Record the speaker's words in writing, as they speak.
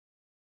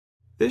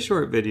This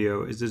short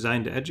video is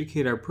designed to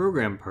educate our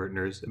program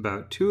partners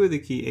about two of the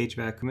key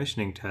HVAC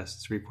commissioning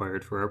tests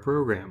required for our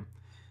program,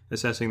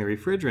 assessing the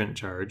refrigerant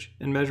charge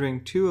and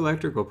measuring two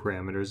electrical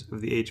parameters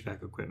of the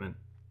HVAC equipment.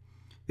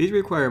 These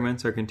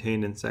requirements are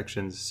contained in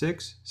sections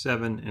 6,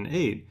 7, and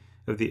 8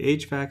 of the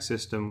HVAC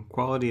System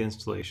Quality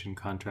Installation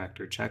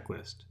Contractor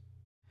Checklist.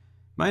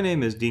 My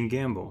name is Dean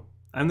Gamble.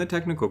 I'm the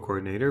Technical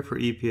Coordinator for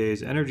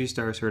EPA's ENERGY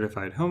STAR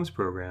Certified Homes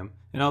program,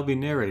 and I'll be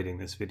narrating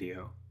this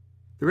video.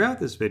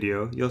 Throughout this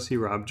video, you'll see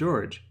Rob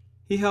George.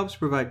 He helps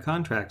provide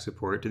contract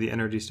support to the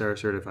ENERGY STAR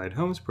Certified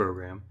Homes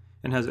program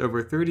and has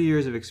over 30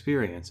 years of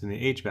experience in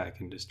the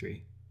HVAC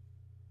industry.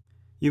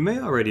 You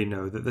may already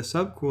know that the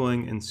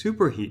subcooling and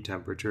superheat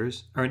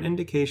temperatures are an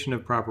indication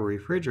of proper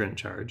refrigerant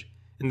charge,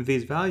 and that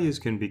these values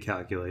can be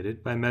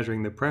calculated by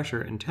measuring the pressure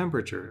and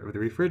temperature of the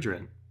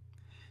refrigerant.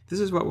 This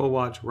is what we'll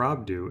watch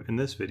Rob do in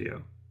this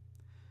video.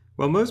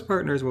 While most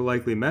partners will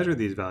likely measure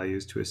these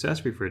values to assess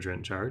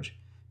refrigerant charge,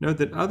 note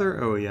that other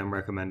OEM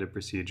recommended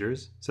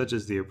procedures, such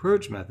as the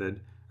approach method,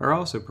 are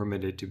also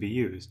permitted to be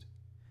used.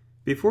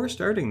 Before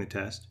starting the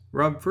test,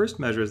 Rob first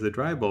measures the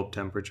dry bulb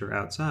temperature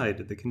outside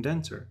at the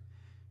condenser.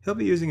 He'll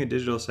be using a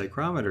digital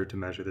psychrometer to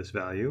measure this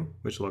value,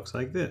 which looks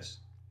like this.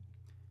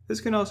 This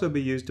can also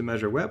be used to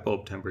measure wet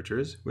bulb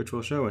temperatures, which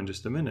we'll show in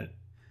just a minute.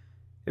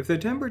 If the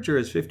temperature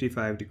is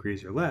 55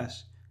 degrees or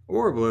less,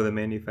 or below the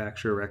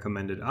manufacturer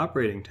recommended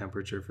operating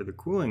temperature for the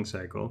cooling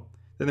cycle,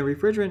 then the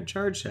refrigerant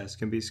charge test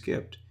can be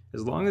skipped,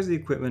 as long as the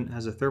equipment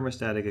has a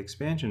thermostatic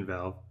expansion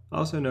valve,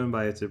 also known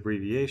by its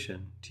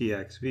abbreviation,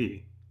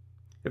 TXV.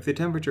 If the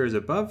temperature is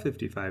above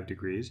 55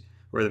 degrees,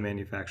 or the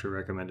manufacturer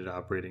recommended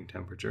operating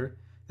temperature,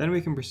 then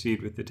we can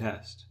proceed with the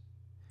test.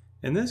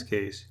 In this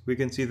case, we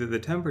can see that the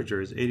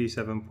temperature is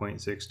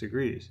 87.6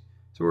 degrees,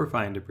 so we're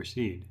fine to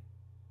proceed.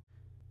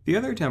 The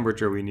other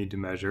temperature we need to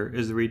measure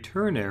is the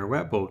return air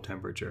wet bulb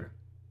temperature.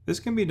 This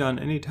can be done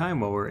any time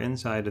while we're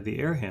inside of the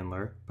air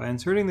handler by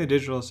inserting the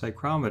digital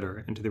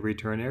psychrometer into the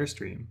return air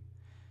stream.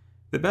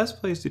 The best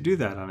place to do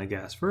that on a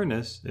gas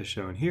furnace, as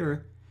shown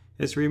here,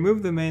 is to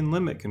remove the main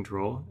limit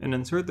control and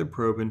insert the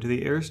probe into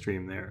the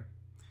airstream there.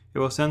 It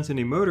will sense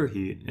any motor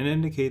heat and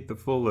indicate the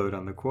full load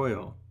on the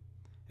coil.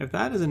 If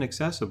that isn't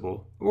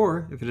accessible,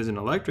 or if it is an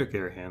electric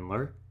air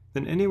handler,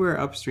 then anywhere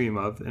upstream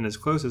of and as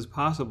close as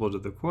possible to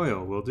the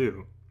coil will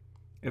do.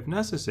 If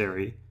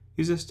necessary,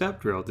 use a step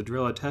drill to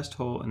drill a test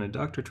hole in a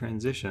ductor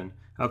transition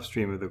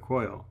upstream of the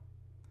coil.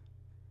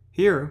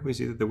 Here we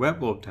see that the wet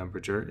bulb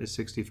temperature is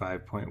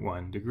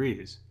 65.1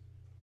 degrees.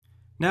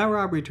 Now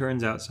Rob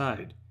returns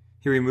outside.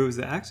 He removes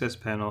the access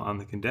panel on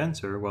the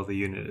condenser while the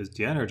unit is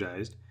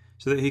de-energized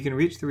so that he can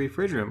reach the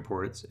refrigerant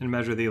ports and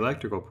measure the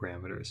electrical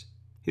parameters.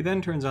 He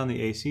then turns on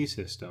the AC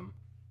system.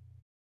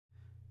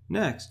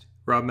 Next,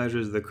 Rob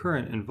measures the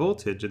current and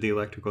voltage of the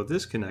electrical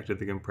disconnect of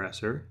the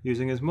compressor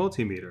using his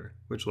multimeter,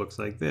 which looks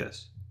like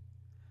this.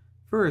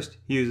 First,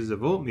 he uses a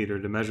voltmeter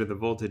to measure the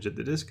voltage at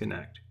the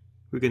disconnect.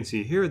 We can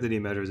see here that he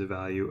measures a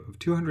value of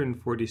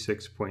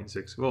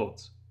 246.6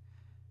 volts.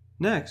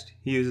 Next,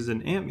 he uses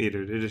an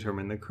ammeter to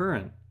determine the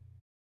current.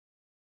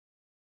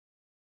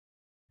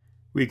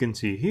 We can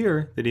see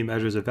here that he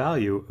measures a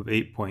value of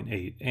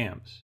 8.8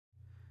 amps.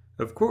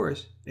 Of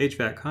course,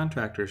 HVAC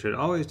contractors should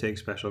always take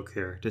special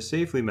care to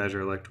safely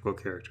measure electrical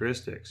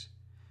characteristics.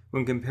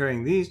 When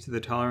comparing these to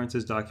the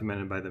tolerances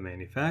documented by the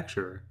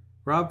manufacturer,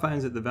 Rob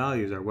finds that the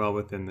values are well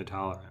within the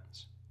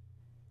tolerance.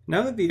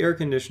 Now that the air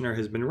conditioner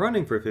has been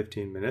running for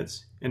 15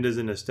 minutes and is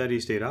in a steady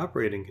state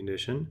operating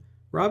condition,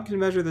 Rob can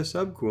measure the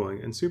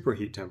subcooling and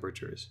superheat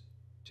temperatures.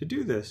 To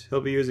do this,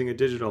 he'll be using a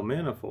digital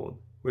manifold,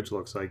 which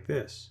looks like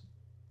this.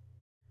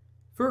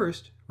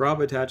 First,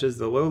 Rob attaches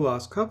the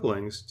low-loss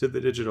couplings to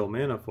the digital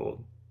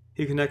manifold.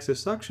 He connects a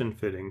suction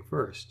fitting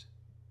first.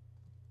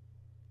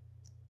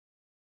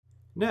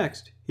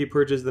 Next, he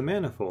purges the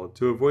manifold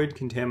to avoid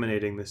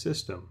contaminating the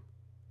system.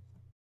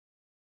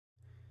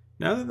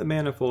 Now that the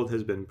manifold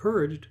has been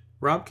purged,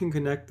 Rob can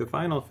connect the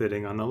final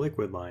fitting on the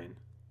liquid line.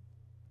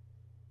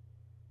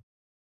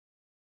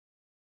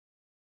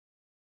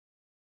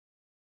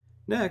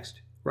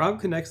 Next, Rob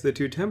connects the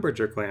two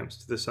temperature clamps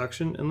to the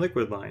suction and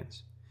liquid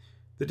lines.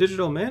 The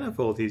digital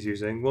manifold he's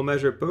using will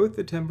measure both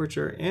the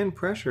temperature and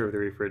pressure of the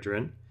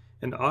refrigerant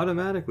and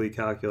automatically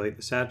calculate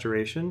the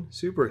saturation,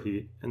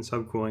 superheat, and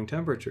subcooling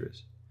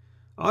temperatures.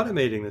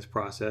 Automating this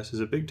process is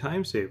a big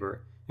time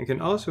saver and can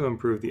also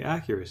improve the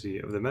accuracy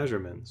of the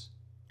measurements.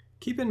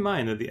 Keep in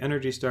mind that the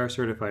ENERGY STAR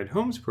Certified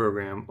Homes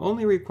program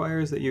only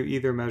requires that you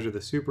either measure the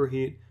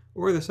superheat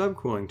or the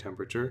subcooling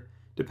temperature,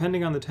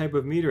 depending on the type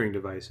of metering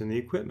device in the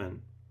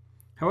equipment.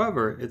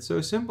 However, it's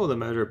so simple to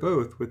measure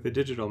both with the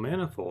digital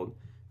manifold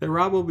that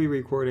Rob will be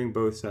recording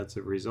both sets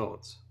of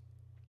results.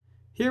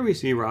 Here we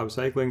see Rob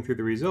cycling through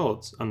the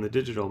results on the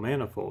digital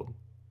manifold.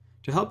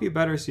 To help you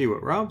better see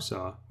what Rob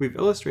saw, we've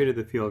illustrated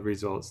the field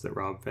results that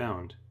Rob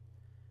found.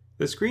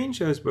 The screen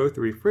shows both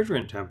the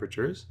refrigerant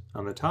temperatures,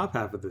 on the top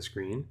half of the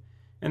screen,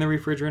 and the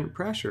refrigerant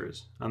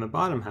pressures, on the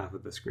bottom half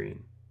of the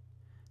screen.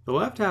 The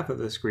left half of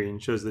the screen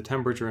shows the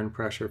temperature and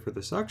pressure for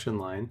the suction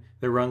line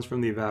that runs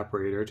from the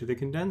evaporator to the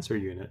condenser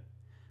unit,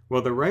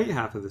 while the right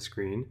half of the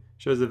screen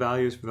shows the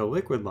values for the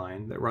liquid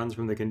line that runs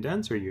from the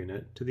condenser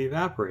unit to the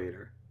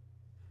evaporator.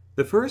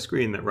 The first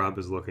screen that Rob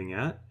is looking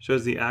at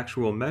shows the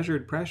actual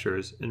measured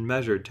pressures and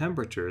measured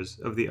temperatures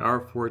of the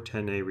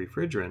R410A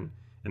refrigerant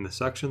in the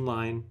suction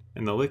line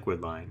and the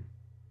liquid line.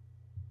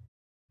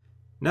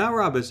 Now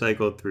Rob has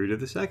cycled through to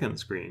the second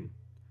screen.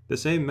 The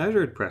same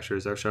measured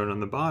pressures are shown on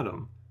the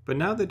bottom, but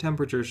now the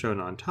temperatures shown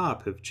on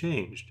top have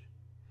changed.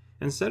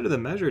 Instead of the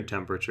measured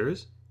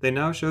temperatures, they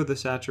now show the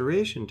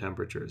saturation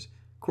temperatures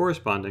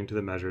corresponding to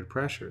the measured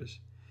pressures,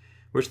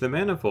 which the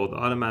manifold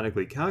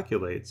automatically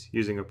calculates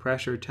using a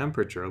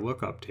pressure-temperature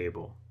lookup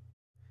table.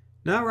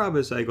 Now Rob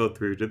has cycled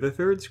through to the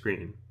third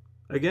screen.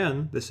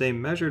 Again, the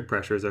same measured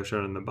pressures are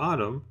shown on the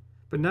bottom,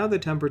 but now the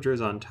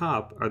temperatures on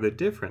top are the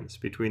difference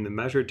between the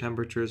measured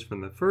temperatures from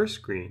the first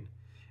screen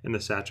and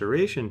the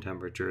saturation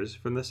temperatures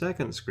from the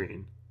second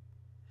screen.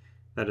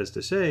 That is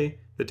to say,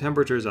 the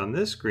temperatures on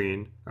this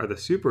screen are the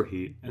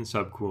superheat and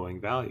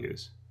subcooling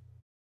values.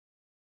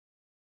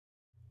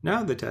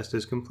 Now the test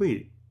is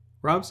complete.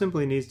 Rob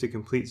simply needs to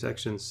complete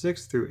sections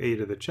 6 through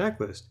 8 of the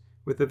checklist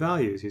with the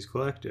values he's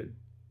collected.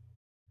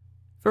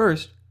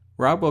 First,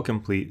 Rob will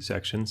complete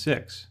section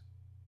 6.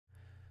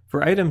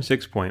 For item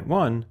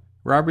 6.1,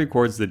 Rob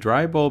records the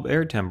dry bulb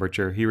air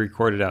temperature he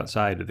recorded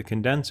outside of the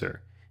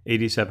condenser,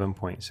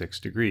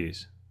 87.6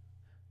 degrees.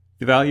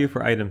 The value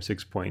for item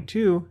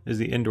 6.2 is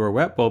the indoor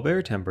wet bulb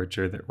air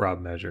temperature that Rob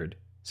measured,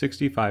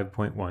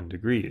 65.1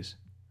 degrees.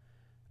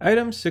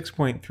 Items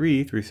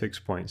 6.3 through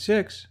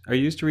 6.6 are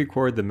used to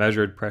record the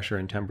measured pressure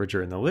and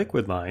temperature in the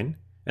liquid line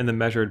and the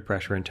measured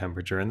pressure and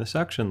temperature in the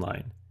suction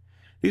line.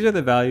 These are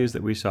the values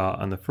that we saw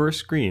on the first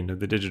screen of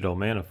the digital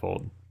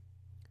manifold.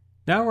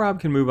 Now Rob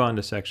can move on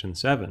to section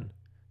 7.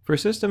 For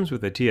systems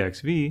with a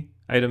TXV,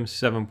 items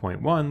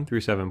 7.1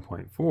 through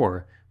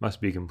 7.4 must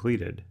be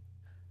completed.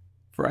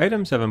 For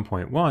item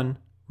 7.1,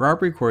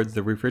 Rob records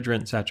the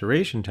refrigerant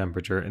saturation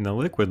temperature in the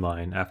liquid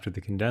line after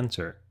the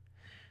condenser.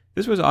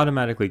 This was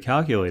automatically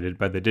calculated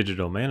by the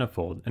digital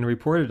manifold and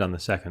reported on the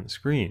second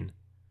screen.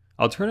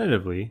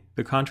 Alternatively,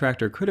 the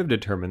contractor could have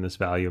determined this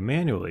value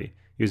manually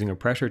using a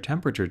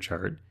pressure-temperature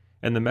chart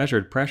and the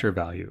measured pressure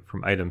value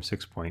from item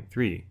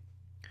 6.3.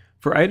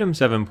 For item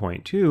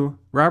 7.2,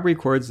 Rob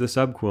records the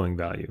subcooling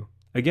value.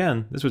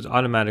 Again, this was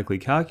automatically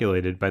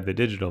calculated by the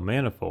digital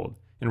manifold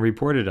and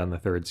reported on the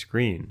third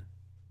screen.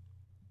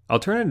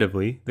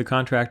 Alternatively, the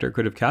contractor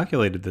could have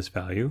calculated this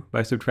value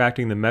by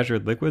subtracting the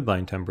measured liquid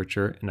line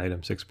temperature in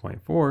item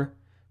 6.4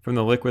 from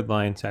the liquid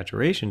line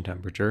saturation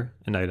temperature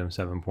in item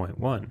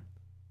 7.1.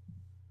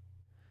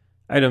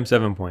 Item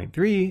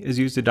 7.3 is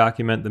used to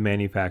document the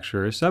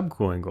manufacturer's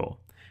subcooling goal,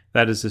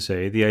 that is to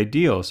say, the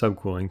ideal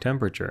subcooling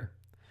temperature.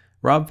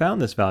 Rob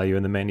found this value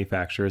in the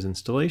manufacturer's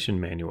installation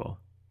manual,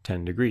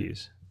 10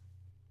 degrees.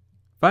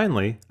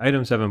 Finally,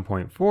 item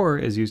 7.4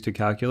 is used to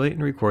calculate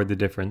and record the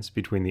difference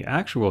between the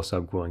actual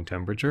subcooling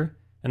temperature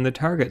and the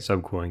target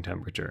subcooling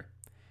temperature.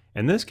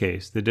 In this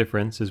case, the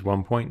difference is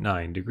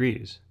 1.9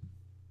 degrees.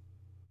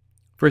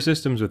 For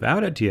systems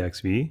without a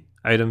TXV,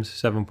 items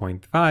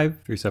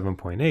 7.5 through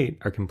 7.8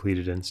 are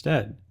completed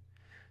instead.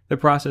 The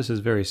process is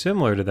very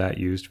similar to that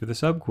used for the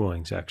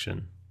subcooling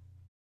section.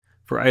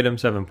 For item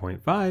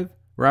 7.5,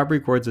 Rob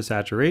records the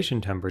saturation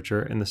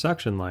temperature in the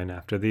suction line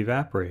after the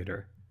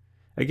evaporator.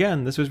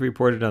 Again, this was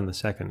reported on the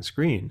second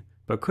screen,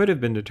 but could have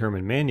been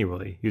determined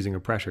manually using a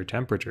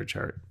pressure-temperature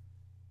chart.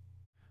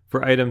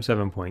 For item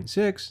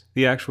 7.6,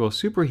 the actual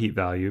superheat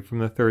value from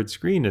the third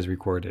screen is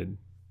recorded.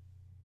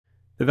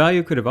 The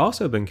value could have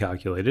also been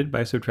calculated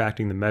by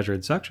subtracting the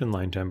measured suction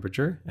line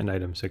temperature in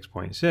item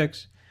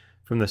 6.6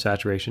 from the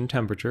saturation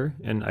temperature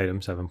in item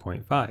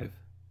 7.5.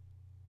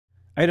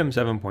 Item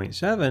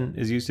 7.7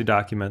 is used to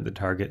document the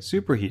target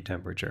superheat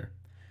temperature.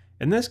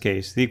 In this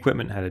case, the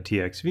equipment had a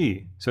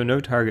TXV, so no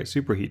target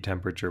superheat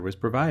temperature was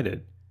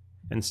provided.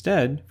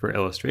 Instead, for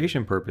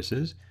illustration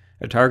purposes,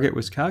 a target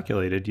was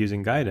calculated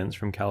using guidance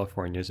from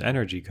California's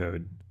Energy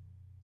Code.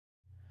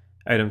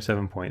 Item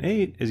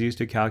 7.8 is used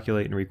to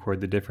calculate and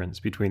record the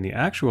difference between the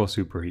actual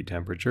superheat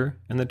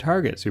temperature and the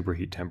target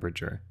superheat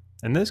temperature.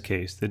 In this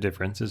case, the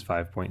difference is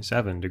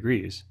 5.7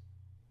 degrees.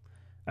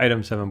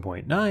 Item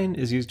 7.9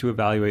 is used to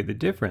evaluate the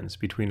difference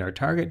between our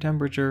target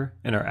temperature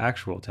and our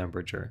actual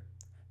temperature.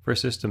 For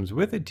systems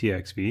with a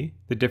TXV,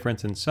 the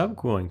difference in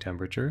subcooling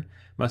temperature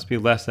must be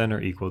less than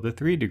or equal to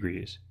 3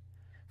 degrees.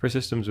 For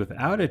systems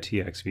without a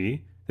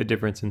TXV, the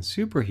difference in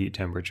superheat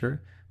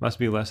temperature must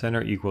be less than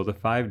or equal to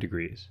 5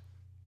 degrees.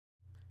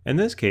 In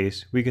this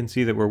case, we can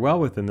see that we're well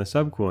within the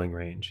subcooling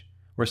range.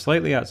 We're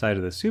slightly outside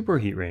of the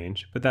superheat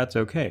range, but that's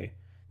okay.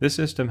 This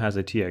system has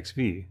a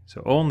TXV,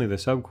 so only the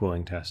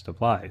subcooling test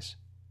applies.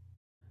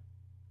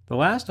 The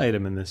last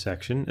item in this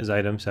section is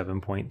item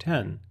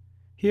 7.10.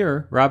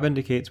 Here, Rob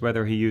indicates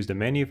whether he used a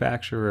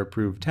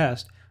manufacturer-approved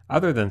test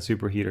other than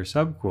superheat or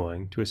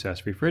subcooling to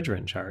assess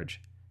refrigerant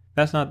charge.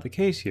 That's not the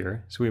case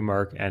here, so we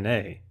mark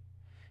NA.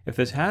 If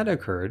this had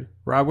occurred,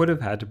 Rob would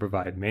have had to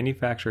provide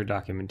manufacturer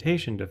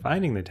documentation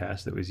defining the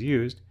test that was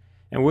used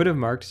and would have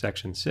marked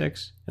section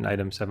 6 and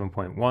items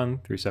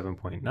 7.1 through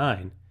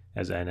 7.9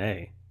 as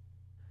NA.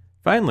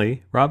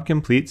 Finally, Rob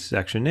completes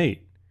Section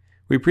 8.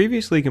 We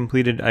previously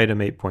completed item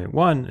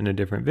 8.1 in a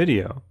different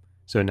video,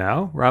 so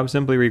now Rob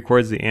simply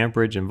records the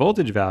amperage and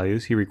voltage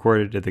values he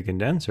recorded at the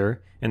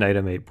condenser in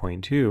item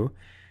 8.2,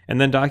 and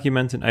then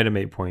documents in item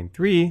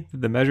 8.3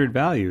 that the measured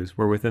values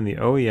were within the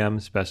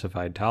OEM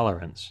specified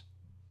tolerance.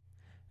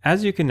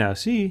 As you can now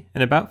see,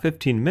 in about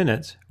 15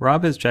 minutes,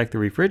 Rob has checked the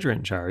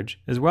refrigerant charge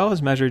as well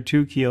as measured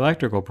 2 key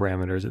electrical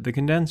parameters at the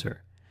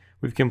condenser.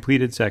 We've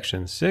completed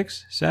sections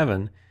 6,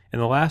 7,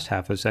 and the last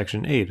half of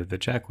section 8 of the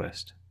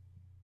checklist.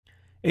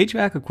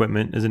 HVAC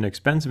equipment is an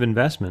expensive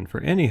investment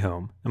for any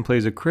home and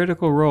plays a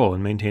critical role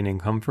in maintaining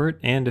comfort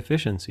and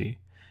efficiency.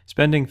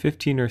 Spending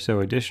 15 or so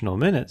additional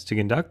minutes to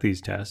conduct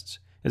these tests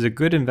is a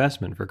good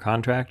investment for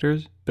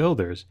contractors,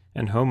 builders,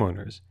 and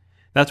homeowners.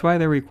 That's why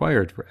they're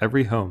required for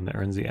every home that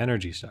earns the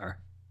ENERGY Star.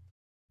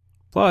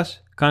 Plus,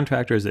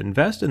 contractors that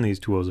invest in these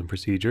tools and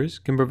procedures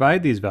can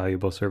provide these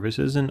valuable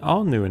services in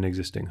all new and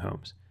existing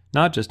homes,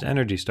 not just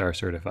ENERGY Star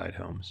certified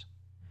homes.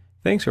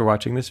 Thanks for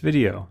watching this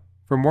video.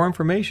 For more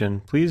information,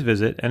 please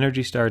visit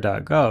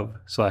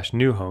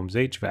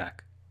energystar.gov/newhomeshvac.